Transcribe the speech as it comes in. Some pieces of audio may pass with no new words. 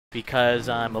because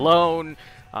I'm alone,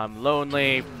 I'm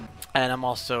lonely, and I'm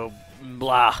also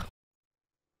blah.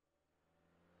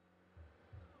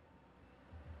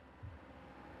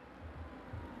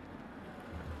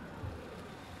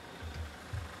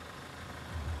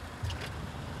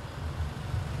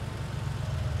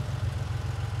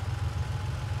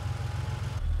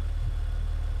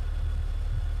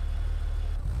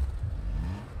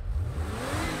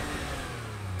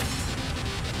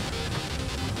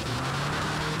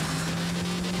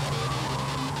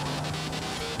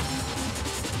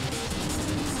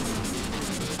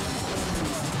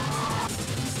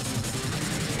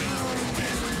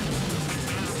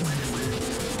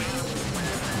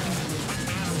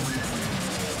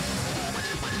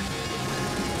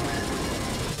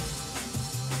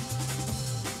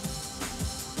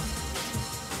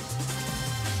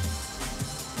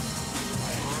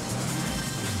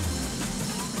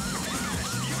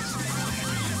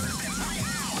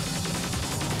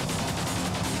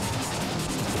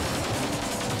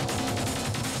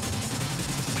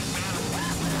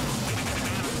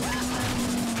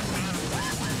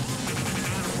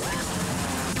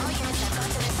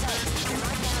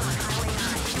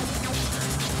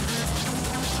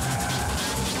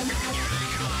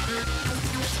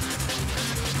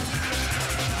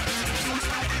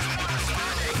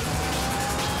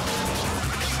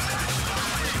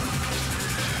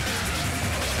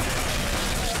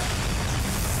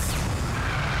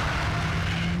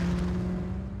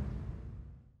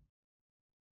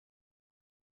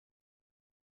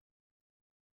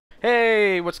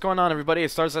 Hey, what's going on everybody?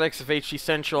 It's StarsX of HD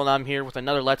Central and I'm here with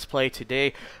another Let's Play.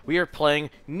 Today we are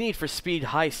playing Need for Speed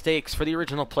High Stakes for the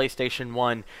original PlayStation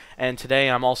 1, and today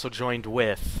I'm also joined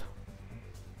with...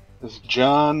 This is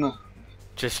John.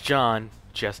 Just John.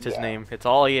 Just his name. It's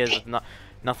all he is.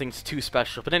 Nothing's too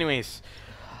special. But anyways,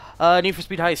 Need for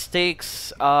Speed High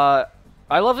Stakes. I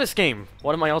love this game.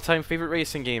 One of my all-time favorite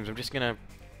racing games. I'm just gonna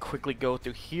quickly go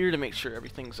through here to make sure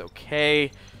everything's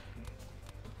okay.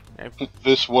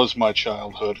 This was my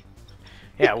childhood.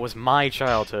 Yeah, it was my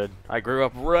childhood. I grew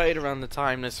up right around the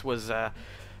time this was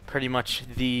pretty much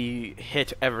the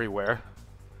hit everywhere.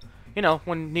 You know,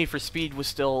 when Need for Speed was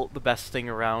still the best thing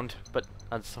around, but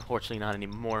that's unfortunately not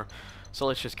anymore. So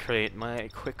let's just create my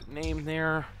quick name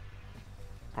there.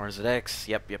 Or is it X?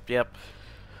 Yep.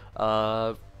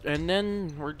 And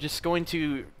then we're just going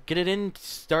to get it in,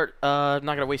 start, not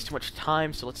gonna waste too much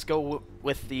time, so let's go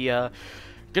with the,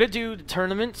 gonna do the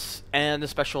tournaments and the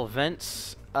special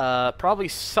events, probably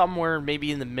somewhere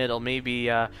maybe in the middle, maybe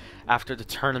after the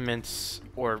tournaments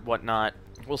or whatnot.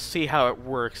 We'll see how it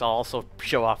works. I'll also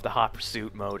show off the hot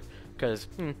pursuit mode, because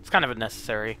it's kind of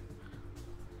necessary.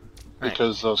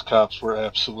 Because those cops were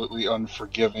absolutely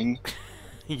unforgiving.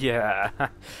 Yeah.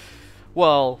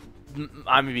 Well,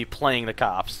 I'm going to be playing the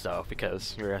cops, though,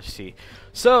 because you're going to see.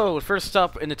 So, first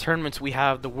up in the tournaments, we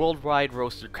have the Worldwide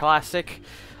Roadster Classic.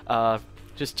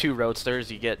 Just two Roadsters.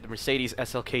 You get the Mercedes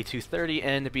SLK 230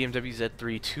 and the BMW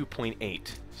Z3 2.8.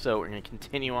 So we're going to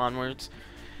continue onwards.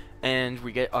 And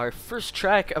we get our first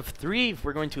track of 3.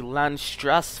 We're going to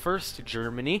Landstrasse first,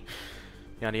 Germany.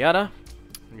 Yada yada.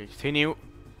 We're going to continue.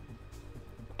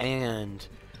 And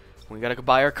we got to go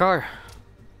buy our car.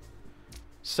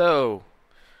 So,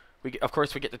 of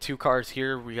course, we get the two cars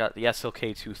here. We got the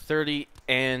SLK 230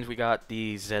 and we got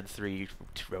the Z3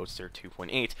 Roadster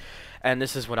 2.8. And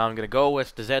this is what I'm going to go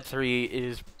with. The Z3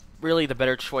 is really the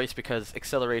better choice because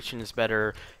acceleration is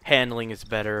better, handling is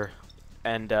better,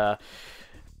 and I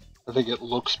think it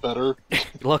looks better.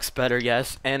 It looks better,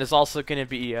 yes, and is also going to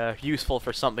be useful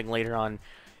for something later on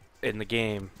in the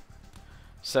game.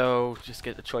 So, just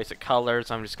get the choice of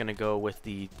colors. I'm just going to go with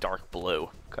the dark blue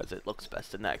because it looks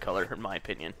best in that color, in my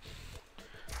opinion.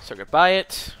 So, I'm going to buy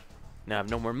it. Now I have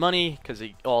no more money because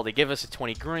all they give us is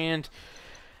 20 grand.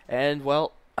 And,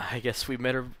 well, I guess we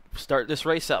better start this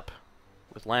race up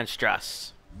with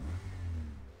Landstrasse.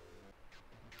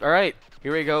 Alright,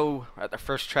 here we go at the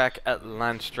first track at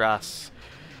Landstrasse.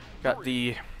 Got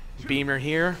the Beamer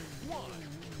here.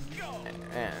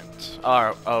 And,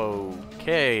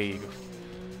 okay.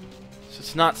 So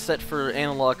it's not set for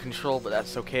analog control, but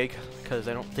that's okay, because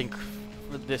I don't think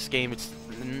for this game it's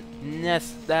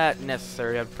that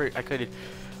necessary. I could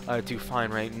do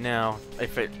fine right now.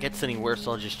 If it gets any worse,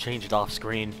 I'll just change it off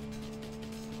screen.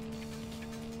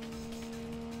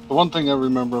 The one thing I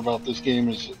remember about this game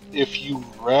is if you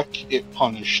wreck, it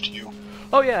punished you.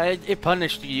 Oh yeah, it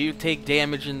punished you. You take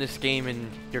damage in this game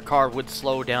and your car would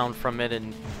slow down from it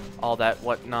and all that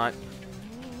whatnot.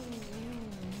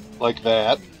 Like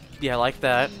that. Yeah, like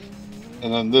that.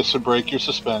 And then this would break your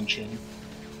suspension.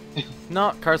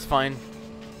 No, car's fine.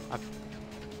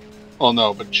 Well,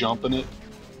 no, but jumping it.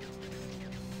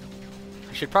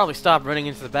 I should probably stop running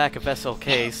into the back of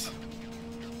SLKs.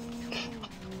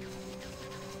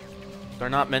 They're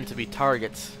not meant to be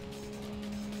targets.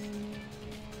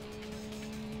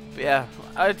 But yeah,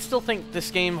 I still think this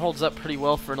game holds up pretty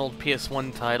well for an old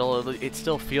PS1 title. It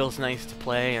still feels nice to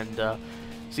play, and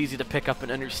it's easy to pick up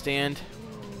and understand.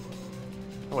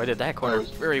 Oh, I did that corner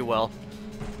very well.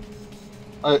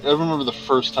 I remember the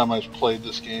first time I played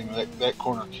this game, that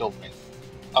corner killed me.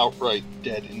 Outright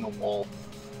dead in the wall.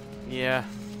 Yeah.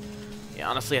 Yeah,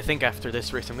 honestly, I think after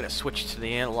this race I'm going to switch to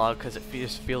the analog because it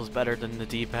just feels better than the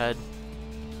D-pad.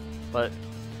 But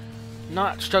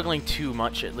not struggling too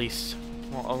much, at least.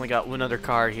 Well, only got one other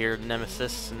car here,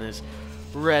 Nemesis, and his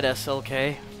red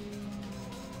SLK.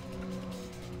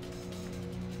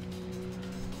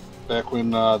 Back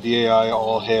when the AI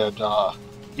all had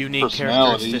unique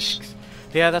personalities. Characteristics.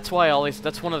 Yeah, that's why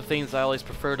that's one of the things I always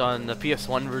preferred on the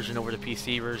PS1 version over the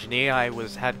PC version. The AI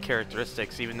had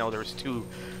characteristics, even though there was 2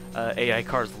 AI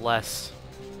cars less.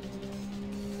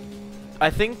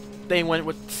 I think they went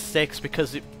with 6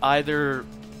 because either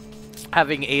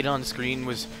having 8 on screen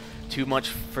was too much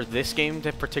for this game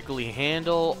to particularly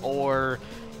handle, or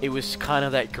it was kind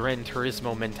of that Gran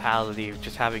Turismo mentality of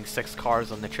just having 6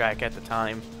 cars on the track at the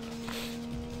time.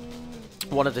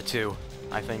 One of the two,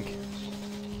 I think.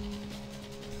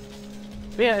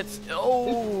 But yeah, it's...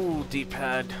 Oh,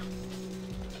 D-pad.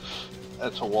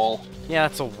 That's a wall. Yeah,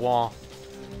 it's a wall.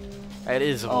 It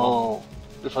is a wall.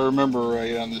 Oh, if I remember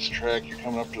right, on this track, you're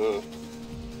coming up to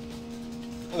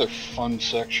another fun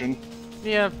section.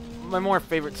 Yeah, my more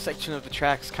favorite section of the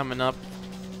track's coming up.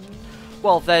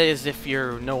 Well, that is if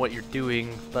you know what you're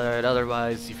doing, but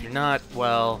otherwise, if you're not,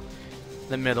 well,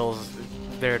 the middle's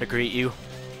there to greet you.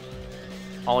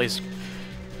 Always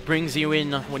brings you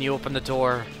in when you open the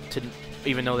door,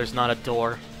 even though there's not a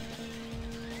door.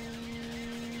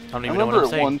 I don't even know what I'm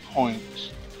saying. I remember at one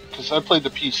point, because I played the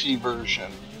PC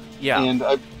version, yeah, and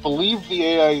I believe the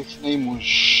AI's name was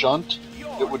Shunt,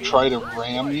 that would try to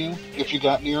ram you if you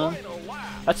got near him.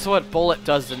 That's what Bullet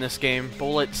does in this game.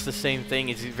 Bullet's the same thing.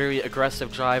 He's a very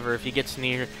aggressive driver. If he gets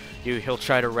near you, he'll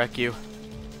try to wreck you.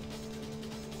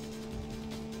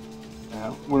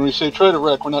 Yeah. When we say try to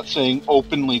wreck, we're not saying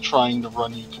openly trying to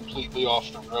run you completely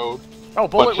off the road. Oh,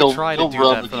 Bullet would try to do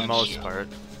that for the most part.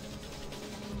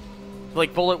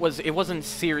 Like, it wasn't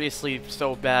seriously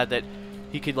so bad that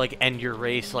he could, like, end your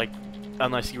race, like,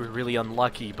 unless you were really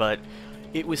unlucky, but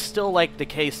it was still, like, the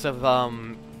case of,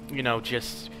 you know,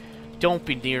 just don't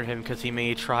be near him because he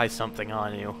may try something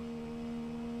on you.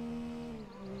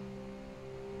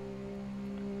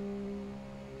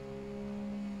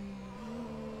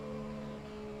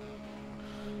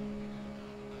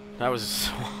 That was...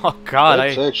 Oh, God,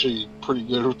 That's actually pretty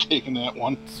good at taking that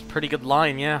one. It's a pretty good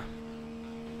line, yeah.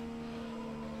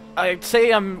 I'd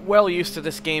say I'm well used to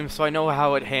this game, so I know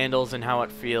how it handles and how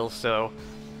it feels, so...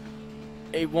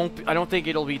 It won't be, I don't think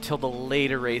it'll be till the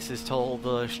later races till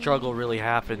the struggle really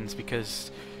happens,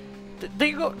 because...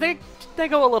 They go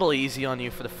a little easy on you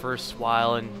for the first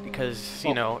while, and because,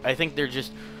 you know, I think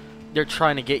they're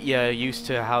trying to get you used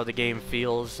to how the game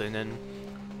feels, and then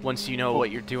once you know what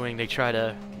you're doing, they try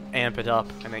to amp it up,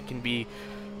 and it can be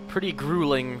pretty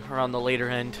grueling around the later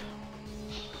end.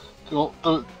 Well,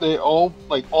 they all,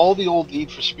 like, all the old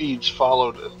Need for Speeds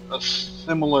followed a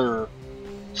similar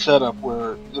setup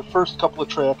where the first couple of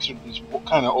tracks are these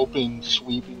kind of open,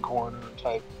 sweeping corner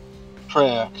type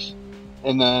tracks,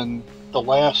 and then the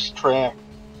last track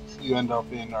you end up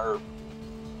in are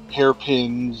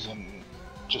hairpins and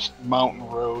just mountain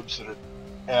roads that are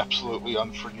absolutely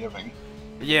unforgiving.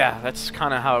 Yeah, that's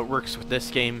kind of how it works with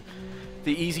this game.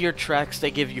 The easier tracks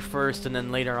they give you first, and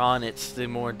then later on it's the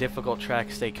more difficult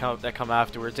tracks that come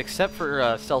afterwards, except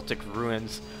for Celtic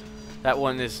Ruins. That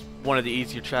one is one of the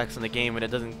easier tracks in the game, and it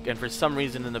doesn't. And for some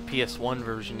reason in the PS1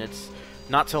 version, it's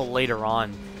not till later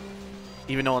on.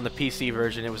 Even though on the PC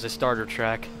version it was a starter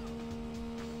track.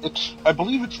 I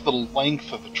believe it's the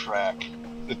length of the track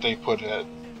that they put in.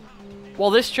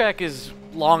 Well, this track is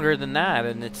longer than that,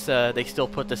 and it's they still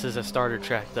put this as a starter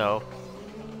track though.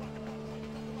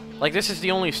 Like, this is the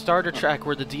only starter track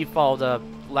where the default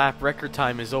lap record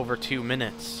time is over 2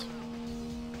 minutes.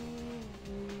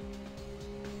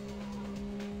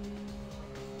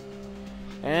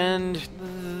 And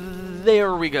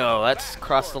there we go. Let's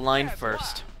cross the line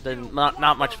first. Not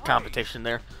much competition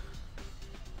there.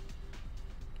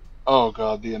 Oh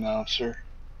god, the announcer.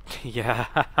 Yeah.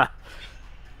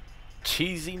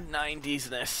 Cheesy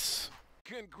 90s-ness.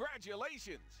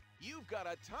 Congratulations! You've got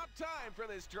a top time for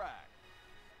this track.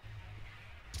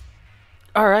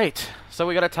 Alright, so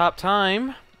we got a top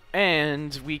time.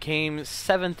 And we came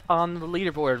 7th on the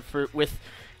leaderboard with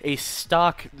a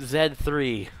stock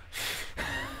Z3.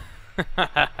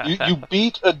 You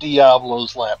beat a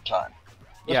Diablo's lap time.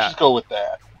 Let's just go with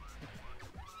that.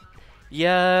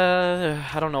 Yeah,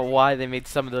 I don't know why they made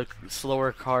some of the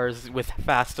slower cars with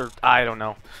faster. I don't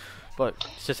know, but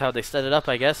it's just how they set it up,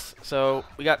 I guess. So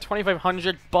we got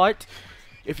 2,500, but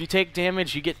if you take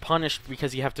damage, you get punished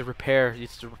because you have to repair. You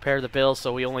have to repair the bill.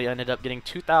 So we only ended up getting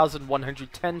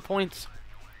 2,110 points,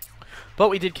 but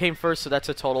we came first, so that's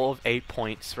a total of 8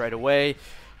 points right away.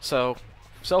 So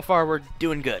far we're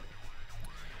doing good.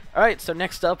 All right, so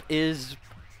next up is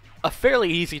a fairly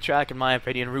easy track, in my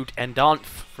opinion, Route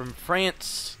Adonf from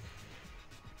France.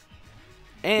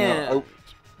 And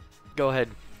go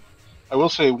ahead. I will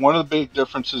say one of the big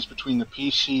differences between the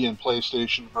PC and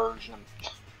PlayStation version,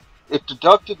 it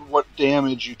deducted what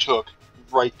damage you took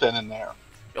right then and there.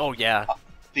 Oh, yeah.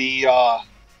 The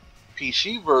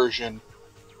PC version,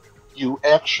 you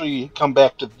actually come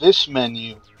back to this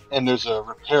menu, and there's a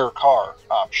repair car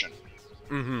option.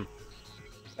 Mm-hmm.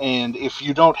 And if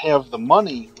you don't have the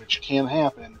money, which can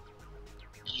happen,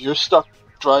 you're stuck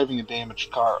driving a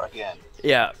damaged car again.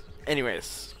 Yeah.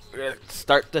 Anyways, we're gonna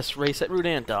start this race at Route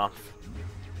Adonf.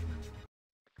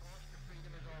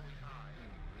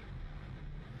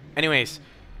 Anyways,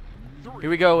 here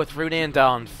we go with Route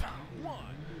Adonf.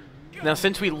 Now,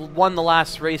 since we won the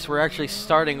last race, we're actually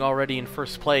starting already in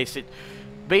first place.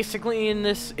 Basically in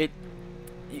this,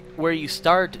 where you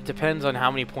start depends on how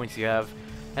many points you have.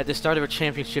 At the start of a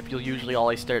championship, you'll usually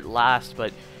always start last,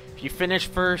 but if you finish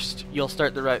first, you'll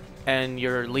start and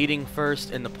you're leading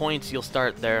first in the points, you'll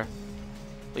start there.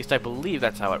 At least I believe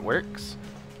that's how it works.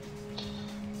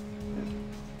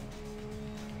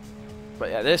 But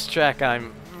yeah, this track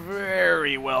I'm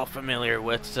very well familiar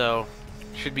with, so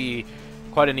should be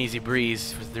quite an easy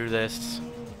breeze through this.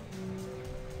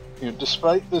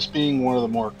 Despite this being one of the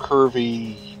more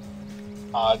curvy,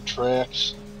 odd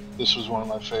tracks, this was one of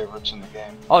my favorites in the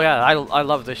game. Oh yeah, I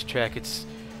love this track. It's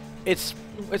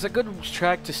a good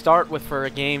track to start with for a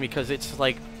game because it's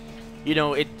like,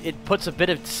 it puts a bit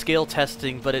of skill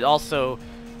testing, but it also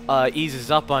eases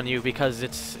up on you because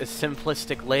it's a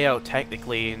simplistic layout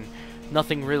technically, and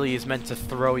nothing really is meant to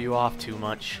throw you off too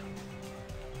much.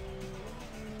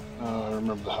 I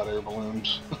remember the hot air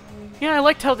balloons. Yeah, I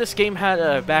liked how this game had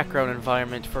a background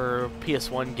environment for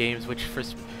PS1 games, which for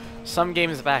some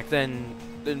games back then,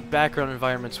 the background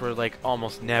environments were like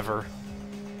almost never.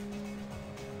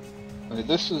 I mean,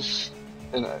 this is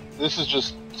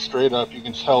just straight up. You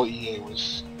can tell EA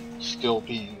was still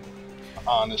being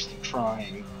honest and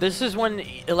trying. This is when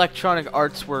Electronic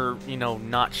Arts were,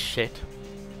 not shit,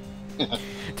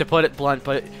 to put it blunt.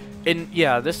 But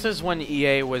this is when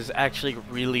EA was actually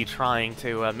really trying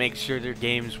to make sure their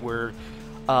games were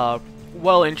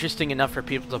interesting enough for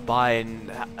people to buy, and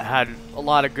had a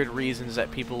lot of good reasons that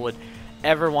people would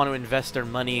ever want to invest their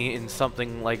money in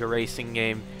something like a racing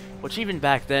game, which even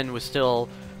back then was still,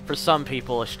 for some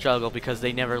people, a struggle because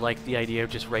they never liked the idea of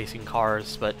just racing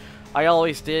cars, but I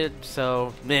always did,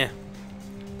 so meh.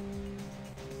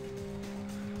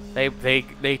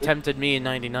 They tempted me in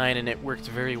 '99 and it worked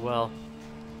very well.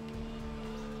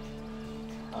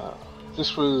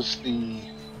 This was the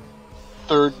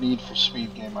third Need for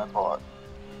Speed game I bought.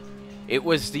 It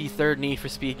was the third Need for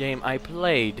Speed game I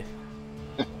played.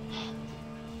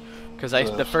 Because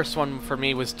the first one for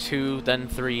me was 2, then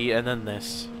 3, and then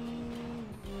this.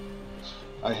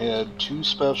 I had 2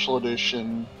 Special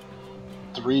Edition,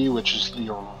 3, which is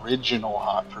the original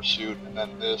Hot Pursuit, and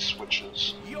then this, which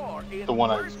is the one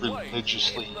I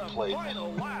religiously played.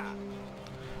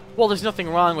 Well, there's nothing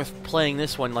wrong with playing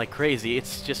this one like crazy.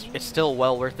 It's still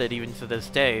well worth it even to this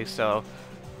day, so.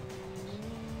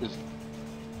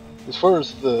 As far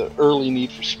as the early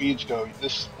Need for Speeds go,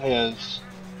 this has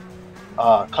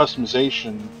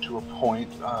customization to a point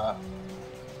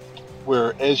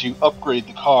where as you upgrade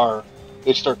the car,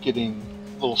 they start getting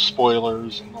little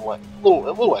spoilers and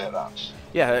little add-ons.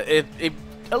 Yeah,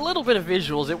 a little bit of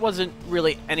visuals. It wasn't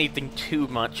really anything too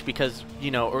much because,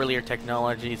 earlier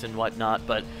technologies and whatnot,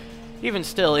 but even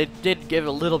still, it did give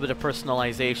a little bit of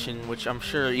personalization, which I'm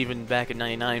sure even back in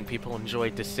 '99 people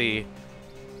enjoyed to see.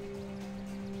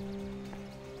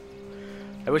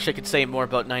 I wish I could say more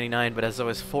about '99, but as I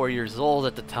was 4 years old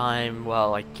at the time,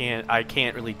 well, I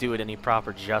can't really do it any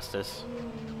proper justice.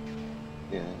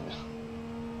 Yeah.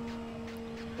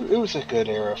 It was a good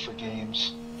era for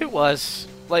games. It was.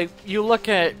 Like, you look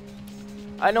at...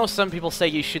 I know some people say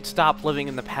you should stop living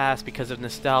in the past because of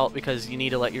because you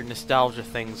need to let your nostalgia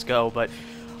things go, but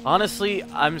honestly,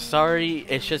 I'm sorry,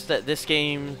 it's just that this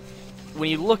game when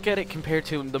you look at it compared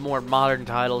to the more modern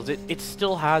titles, it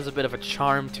still has a bit of a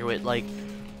charm to it. Like,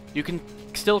 you can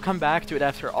still come back to it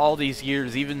after all these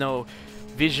years, even though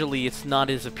visually it's not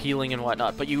as appealing and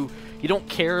whatnot. But you don't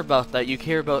care about that. You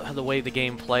care about how the way the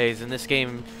game plays, and this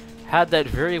game had that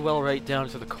very well right down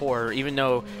to the core, even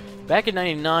though back in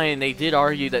 '99 they did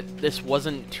argue that this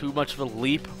wasn't too much of a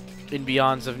leap in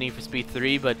beyonds of Need for Speed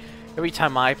 3, but every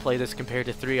time I play this compared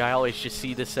to 3, I always just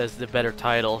see this as the better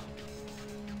title.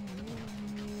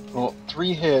 Well,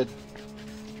 3 had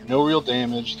no real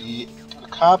damage. The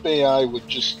cop AI would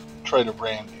just try to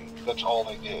ram you. That's all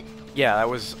they did. Yeah,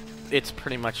 it's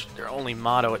pretty much their only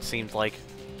motto, it seems like.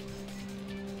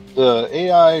 The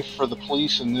AI for the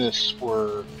police in this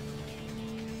were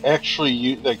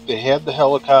actually, like, they had the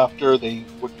helicopter, they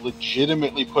would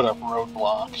legitimately put up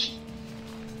roadblocks.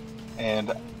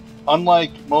 And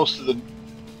unlike most of the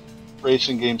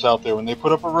racing games out there, when they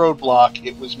put up a roadblock,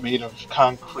 it was made of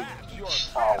concrete.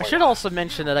 I should also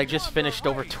mention that I just finished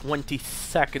over 20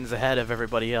 seconds ahead of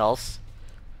everybody else.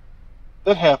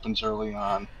 That happens early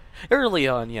on. Early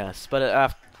on, yes,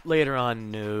 but later on,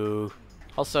 no.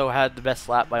 Also had the best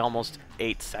lap by almost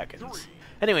 8 seconds.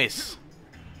 Anyways.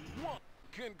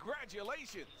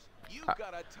 Congratulations. You've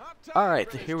got a top time.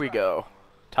 Alright, here we go.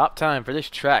 Top time for this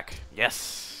track.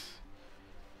 Yes.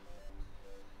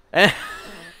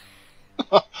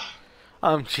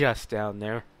 I'm just down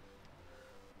there.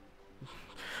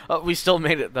 Oh, we still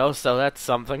made it though, so that's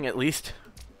something at least.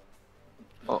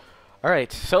 Oh.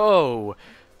 Alright, so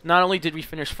not only did we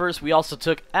finish first, we also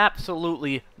took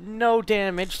absolutely no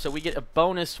damage, so we get a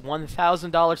bonus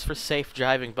 $1,000 for safe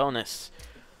driving bonus.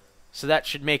 So that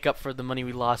should make up for the money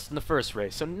we lost in the first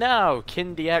race. So now,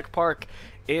 Kindiak Park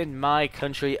in my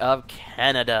country of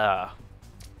Canada.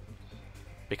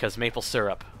 Because maple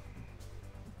syrup.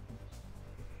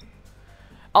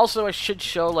 Also, I should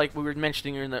show, like we were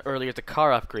mentioning earlier, the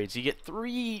car upgrades. You get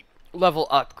 3 level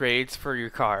upgrades for your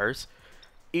cars,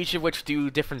 each of which do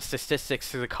different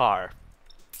statistics to the car.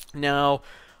 Now,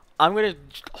 I'm going to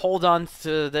hold on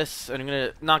to this, and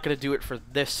I'm not going to do it for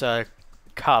this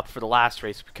cup for the last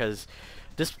race, because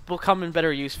this will come in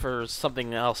better use for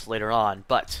something else later on.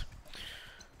 But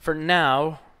for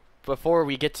now, before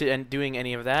we get to doing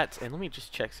any of that, and let me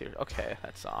just check here. Okay,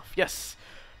 that's off. Yes.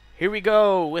 Here we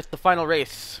go with the final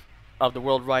race of the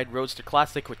Worldwide Roadster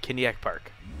Classic with Kindiak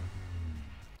Park.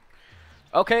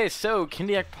 Okay, so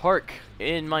Kindiak Park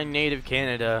in my native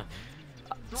Canada.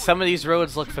 Some of these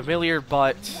roads look familiar,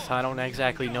 but I don't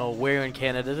exactly know where in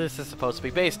Canada this is supposed to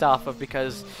be based off of,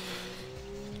 because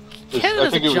Canada's I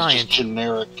think a it was giant. just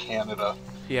generic Canada.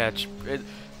 Yeah,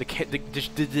 the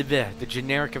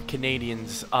generic of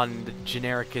Canadians on the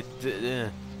generic.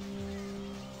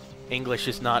 English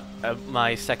is not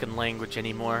my second language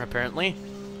anymore, apparently.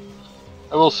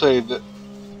 I will say that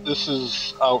this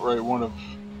is outright one of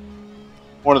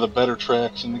the better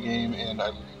tracks in the game, and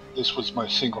this was my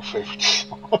single favorite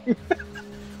song.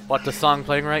 What, the song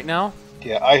playing right now?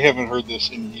 Yeah, I haven't heard this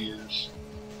in years.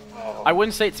 I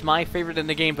wouldn't say it's my favorite in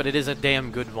the game, but it is a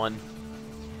damn good one.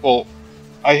 Well,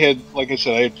 I had, like I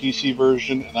said, I had PC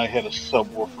version, and I had a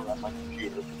subwoofer on my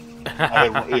computer. I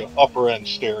had upper end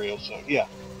stereo, so yeah.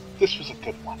 This was a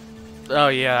good one. Oh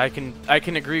yeah, I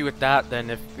can agree with that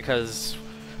then, because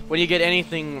when you get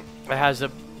anything that has a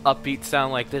upbeat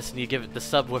sound like this and you give it the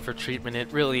subwoofer treatment,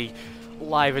 it really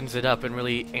livens it up and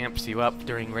really amps you up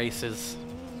during races.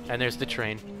 And there's the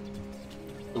train.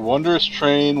 The wondrous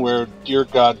train where, dear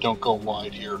God, don't go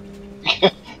wide here.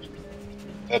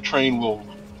 That train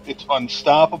it's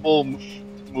unstoppable,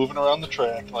 moving around the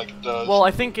track like it does. Well,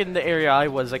 I think in the area I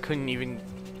was, I couldn't even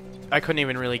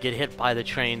really get hit by the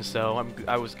train, so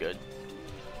I was good.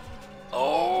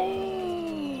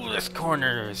 Oh, this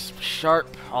corner is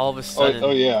sharp all of a sudden.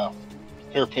 Oh yeah,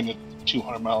 hairpin at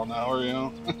 200 mile an hour, you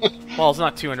know. Well, it's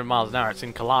not 200 miles an hour; it's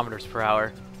in kilometers per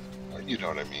hour. You know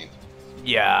what I mean.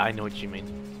 Yeah, I know what you mean.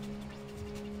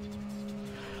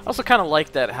 I also kind of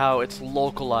like that how it's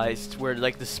localized, where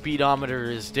like the speedometer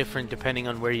is different depending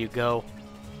on where you go.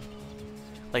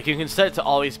 Like, you can set it to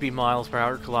always be miles per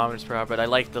hour, kilometers per hour, but I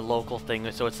like the local thing,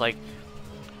 so it's like,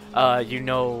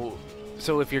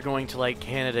 so if you're going to, like,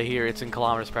 Canada here, it's in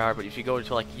kilometers per hour, but if you go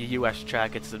to, like, a US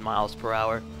track, it's in miles per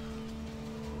hour.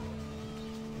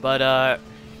 But,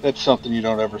 that's something you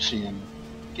don't ever see in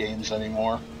games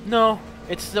anymore. No,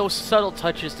 it's those subtle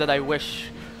touches that I wish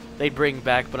they'd bring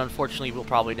back, but unfortunately we'll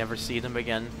probably never see them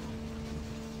again.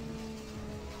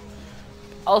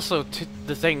 Also,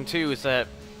 the thing, too, is that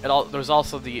there's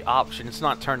also the option, it's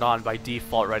not turned on by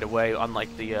default right away,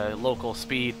 unlike the local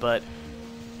speed, but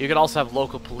you could also have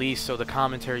local police, so the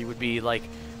commentary would be like,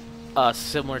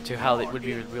 similar to how it would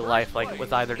be in real life, like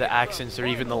with either the accents or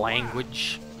even the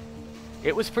language.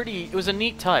 It was a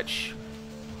neat touch.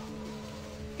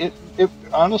 It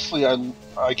honestly,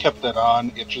 I kept that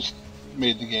on. It just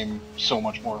made the game so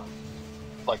much more,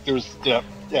 like, there's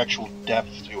actual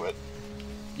depth to it.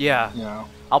 Yeah. You know?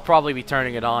 I'll probably be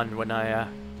turning it on when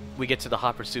we get to the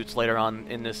hot pursuits later on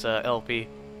in this LP.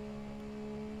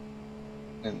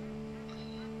 And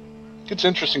it's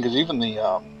interesting because even the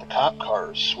cop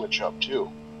cars switch up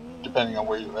too, depending on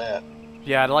where you're at.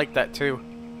 Yeah, I like that too.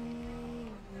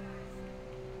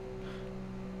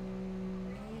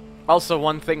 Also,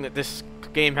 one thing that this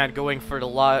game had going for it a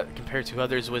lot compared to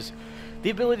others was the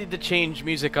ability to change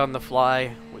music on the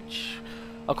fly, which,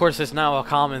 of course, is now a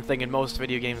common thing in most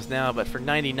video games now, but for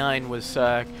 '99 was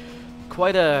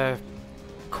quite an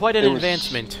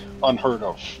advancement. Unheard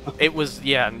of. It was,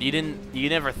 yeah. You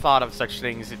never thought of such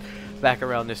things back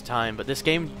around this time, but this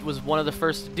game was one of the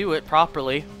first to do it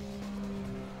properly.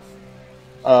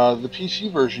 The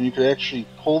PC version, you could actually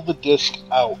pull the disc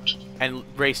out And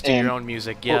race to your own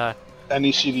music, yeah.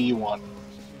 Any CD you want.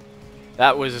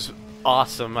 That was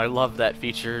awesome. I love that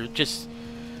feature. Just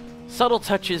subtle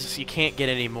touches you can't get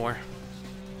anymore.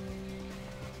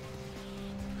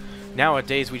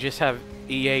 Nowadays, we just have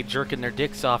EA jerking their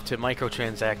dicks off to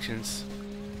microtransactions.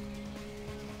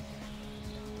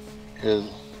 Is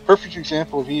perfect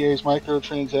example of EA's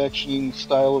microtransaction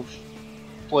style of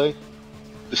play.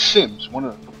 The Sims, one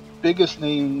of the biggest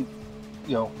name,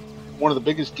 one of the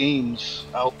biggest games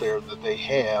out there that they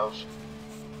have,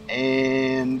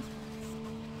 and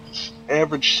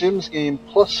average Sims game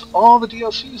plus all the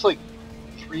DLC is like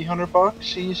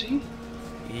 $300 easy.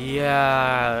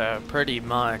 Yeah, pretty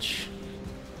much.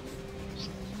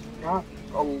 Not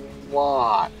a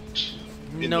lot.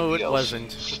 No, it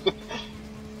wasn't.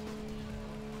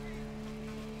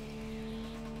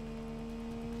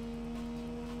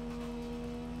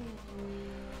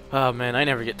 Oh man, I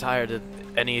never get tired of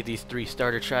any of these 3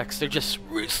 starter tracks. They're just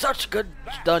such good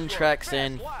done tracks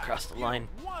in across the line.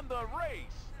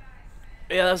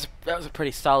 Yeah, that was a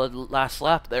pretty solid last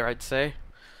lap there, I'd say.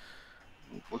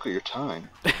 Look at your time.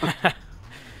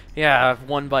 Yeah, I've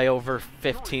won by over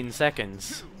 15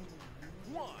 seconds.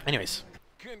 Anyways.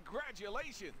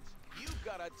 Congratulations. You've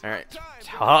got a Alright.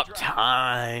 Top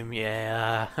time,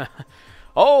 yeah.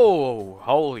 Oh,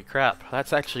 holy crap.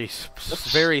 That's actually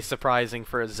very surprising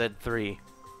for a Z3.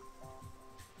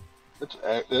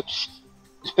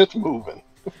 It's moving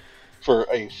for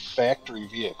a factory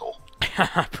vehicle.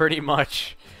 Pretty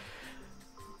much.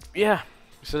 Yeah.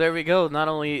 So there we go. Not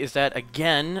only is that,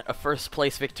 again, a first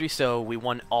place victory, so we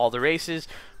won all the races,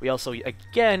 we also,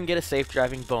 again, get a safe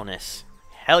driving bonus.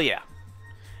 Hell yeah.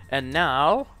 And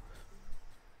now...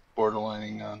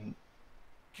 Borderlining on...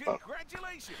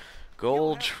 Congratulations.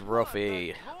 Gold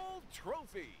trophy.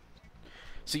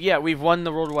 So yeah, we've won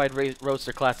the Worldwide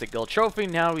Roadster Classic Gold Trophy.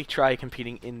 Now we try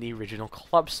competing in the original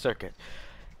club circuit.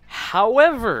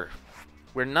 However,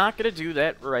 we're not going to do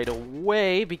that right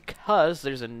away because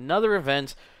there's another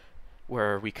event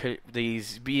where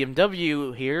these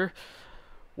BMW here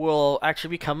will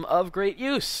actually become of great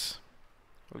use.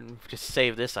 Just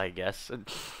save this, I guess.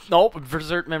 Nope,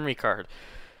 insert memory card.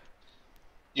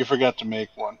 You forgot to make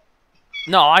one.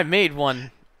 No, I made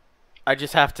one. I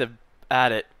just have to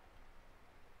add it.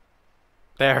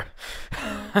 There.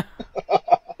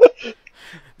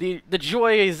 The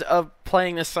joys of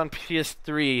playing this on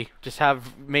PS3, just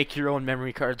make your own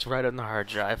memory cards right on the hard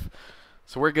drive.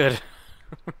 So we're good.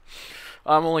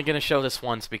 I'm only going to show this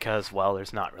once because, well,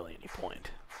 there's not really any point.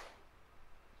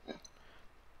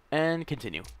 And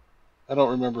continue. I don't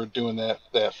remember doing that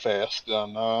fast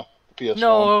on the PS1.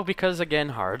 No, because, again,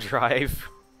 hard drive.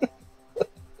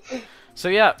 So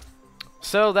yeah,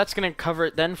 so that's going to cover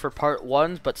it then for part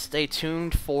 1, but stay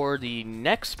tuned for the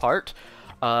next part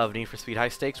of Need for Speed High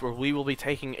Stakes, where we will be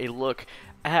taking a look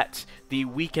at the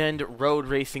Weekend Road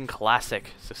Racing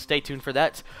Classic. So stay tuned for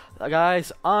that,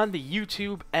 guys, on the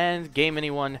YouTube and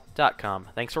GameAnyone.com.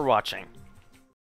 Thanks for watching.